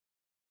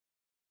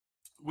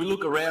we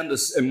look around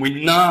us and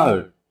we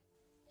know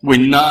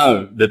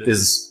that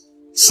there's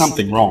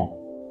something wrong.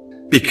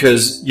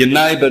 Because your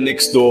neighbour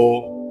next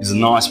door is a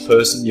nice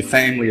person, your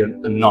family are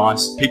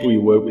nice, people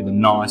you work with are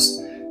nice.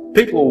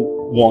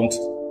 People want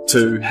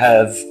to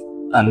have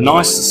a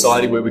nice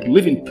society where we can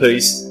live in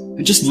peace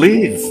and just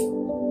live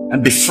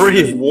and be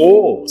free of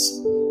wars.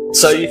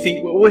 So you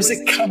think, well, where's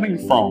it coming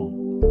from?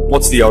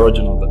 What's the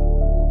origin of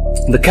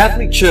it? The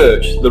Catholic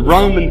Church, the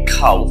Roman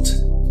cult,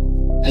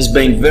 has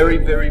been very,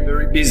 very,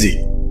 very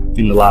busy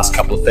in the last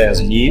couple of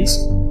thousand years.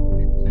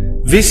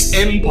 This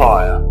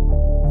empire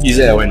is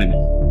our enemy,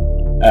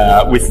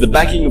 with the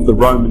backing of the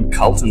Roman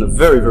cult and a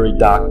very, very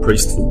dark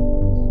priesthood.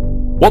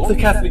 What the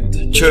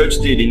Catholic Church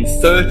did in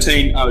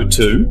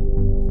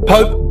 1302,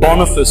 Pope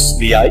Boniface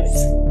VIII,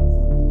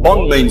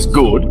 bon means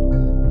good,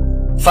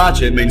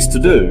 face means to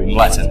do in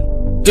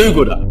Latin,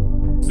 do-gooder.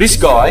 This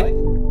guy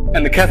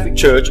and the Catholic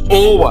Church,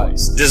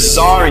 always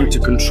desiring to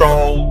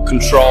control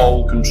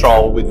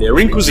with their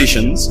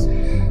inquisitions,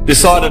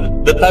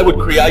 decided that they would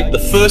create the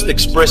first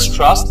express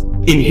trust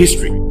in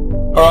history.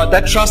 Alright,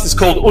 that trust is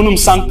called Unum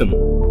Sanctum.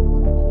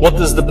 What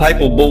does the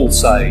papal bull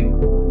say?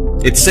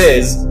 It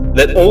says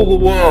that all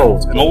the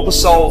world and all the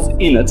souls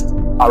in it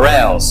are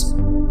ours.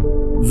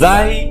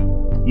 They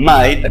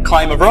made a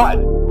claim of right.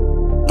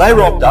 They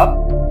rocked up,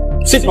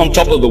 sitting on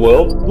top of the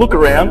world, look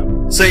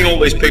around, seeing all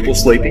these people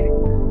sleeping,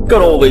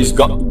 got all these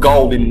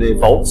gold in their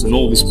vaults and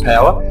all this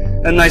power,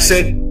 and they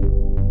said,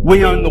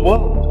 we own the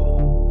world.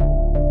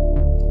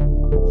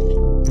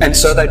 And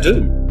so they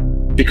do,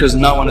 because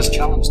no one has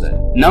challenged that.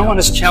 No one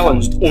has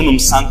challenged Unum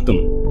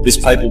Sanctum, this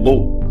papal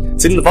bull.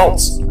 It's in the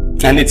vaults,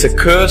 and it's a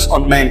curse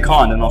on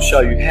mankind, and I'll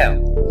show you how.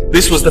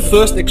 This was the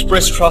first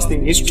express trust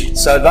in history,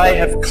 so they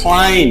have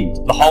claimed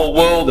the whole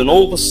world and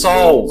all the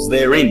souls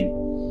therein.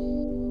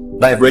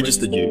 They have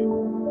registered you.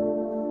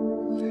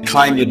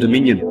 Claim your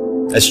dominion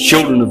as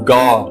children of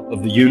God,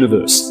 of the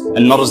universe,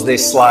 and not as their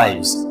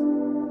slaves,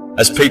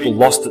 as people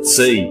lost at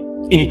sea,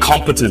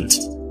 incompetent,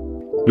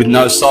 with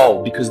no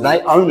soul, because they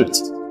own it.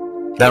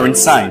 They're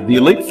insane. The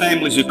elite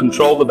families who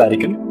control the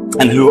Vatican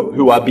and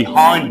who are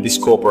behind this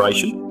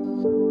corporation,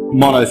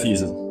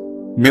 monotheism,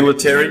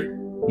 military,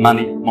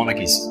 money,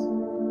 monarchies,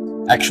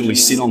 actually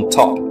sit on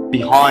top,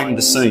 behind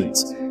the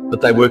scenes, but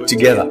they work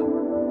together.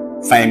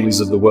 Families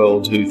of the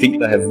world who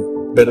think they have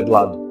better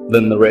blood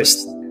than the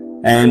rest,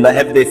 and they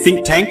have their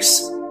think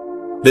tanks,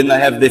 then they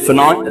have their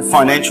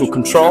financial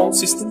control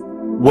system,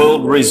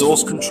 world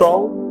resource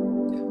control,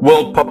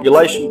 world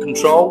population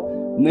control,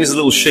 and there's a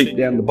little sheep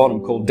down the bottom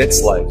called debt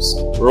slaves.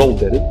 We're all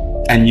debted,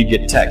 and you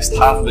get taxed.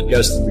 Half of it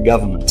goes to the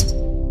government.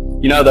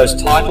 You know those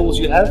titles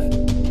you have?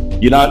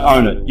 You don't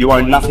own it. You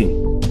own nothing.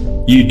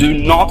 You do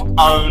not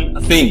own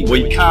a thing. Well,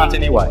 you can't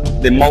anyway.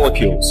 They're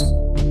molecules.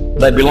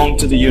 They belong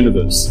to the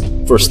universe,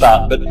 for a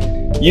start. But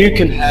you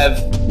can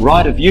have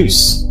right of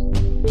use.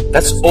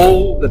 That's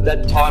all that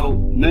that title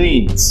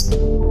means.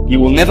 You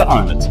will never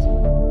own it.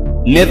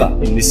 Never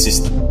in this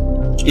system.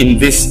 In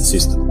this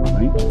system,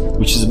 I mean,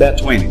 which is about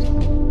to end.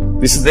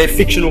 This is their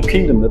fictional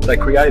kingdom that they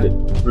created.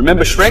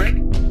 Remember Shrek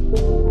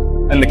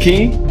and the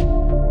king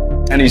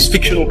and his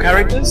fictional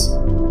characters?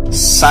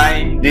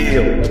 Same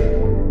deal.